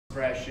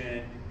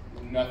expression,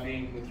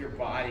 nothing with your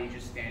body,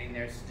 just standing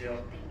there still.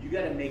 You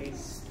got to make it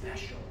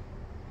special.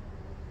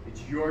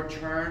 It's your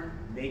turn,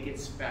 make it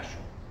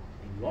special.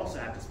 And you also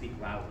have to speak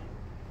loudly.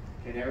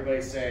 Can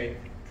everybody say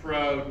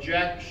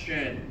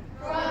projection?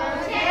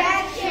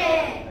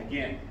 Projection.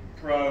 Again,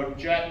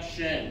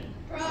 projection.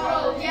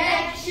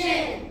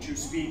 Projection. To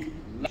speak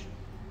loud,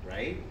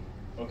 right?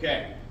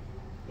 Okay.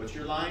 What's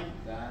your line?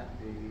 That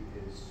baby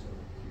is so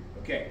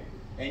cute. Okay.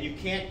 And you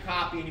can't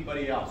copy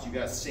anybody else. You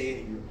got to say it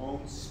in your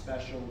own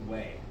special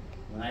way.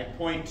 When I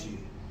point to you,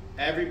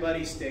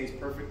 everybody stays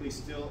perfectly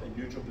still in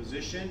neutral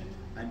position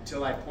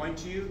until I point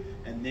to you,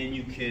 and then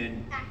you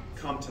can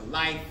come to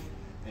life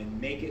and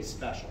make it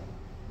special.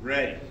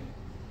 Ready?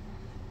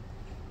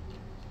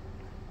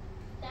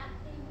 That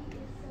baby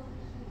is so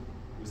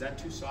cute. Was that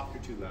too soft or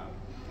too loud?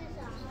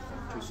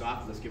 Too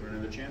soft? Let's give her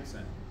another chance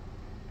then.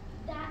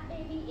 That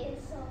baby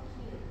is so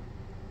cute.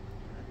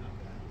 Not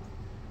bad.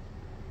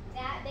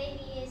 That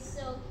baby is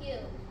so cute.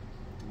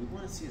 Do we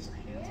want to see his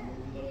hands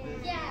move a little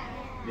bit? Yeah.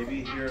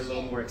 Maybe hear a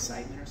little more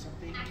excitement or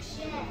something?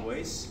 Action. In the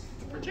voice?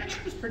 The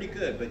projection was pretty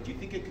good, but do you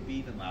think it could be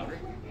even louder?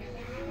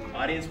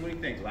 Audience, what do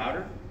you think?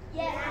 Louder?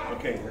 Yeah.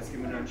 Okay, let's give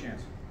him another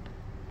chance.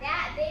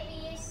 That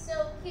baby is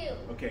so cute.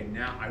 Okay,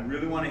 now I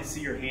really want to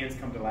see your hands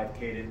come to life,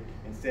 Kaden.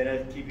 Instead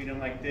of keeping them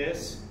like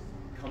this,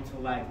 come to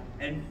life.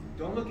 And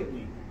don't look at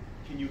me.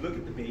 Can you look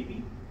at the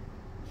baby?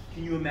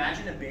 Can you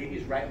imagine a baby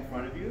is right in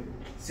front of you,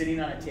 sitting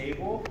on a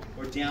table,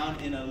 or down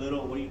in a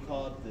little, what do you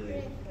call it,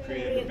 the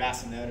crib or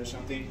bassinet or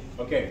something?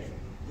 Okay,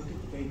 look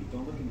at the baby,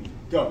 don't look at me.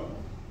 Go.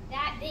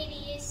 That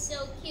baby is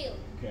so cute.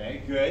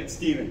 Okay, good.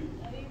 Steven.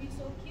 That baby's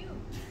so cute.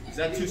 Is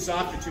that too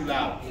soft or too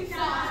loud? Too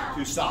soft.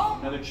 Too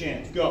soft. Another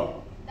chance.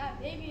 Go. That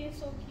baby is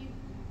so cute.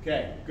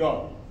 Okay,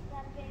 go.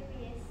 That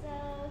baby is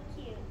so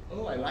cute.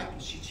 Oh, I like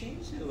it. She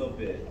changed it a little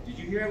bit. Did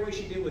you hear what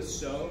she did with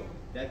so?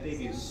 That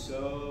baby is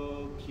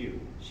so cute.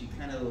 She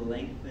kind of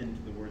lengthened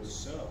the word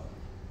so.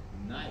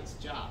 Nice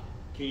job.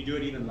 Can you do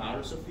it even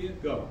louder, Sophia?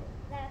 Go.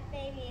 That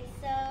baby is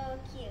so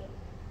cute.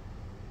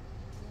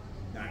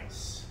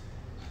 Nice.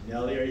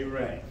 Nellie, are you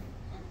ready?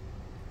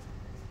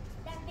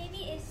 That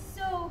baby is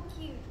so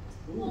cute.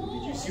 Ooh,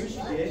 did you see what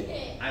she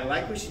did? I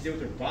like what she did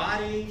with her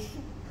body,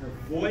 her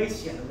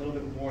voice. She had a little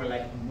bit more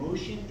like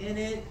emotion in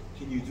it.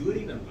 Can you do it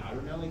even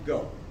louder, Nellie?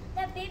 Go.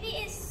 That baby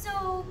is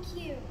so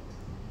cute.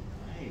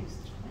 Nice.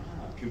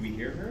 Wow. Could we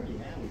hear her?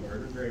 Yeah, we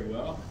heard her very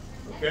well.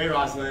 Okay,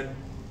 Rosalind.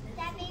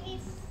 That baby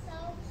is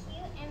so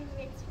cute and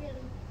it's really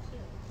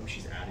cute. Oh,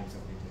 she's adding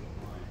something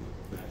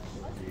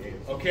to the line.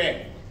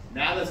 Okay,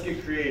 now let's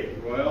get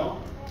creative.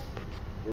 Royal.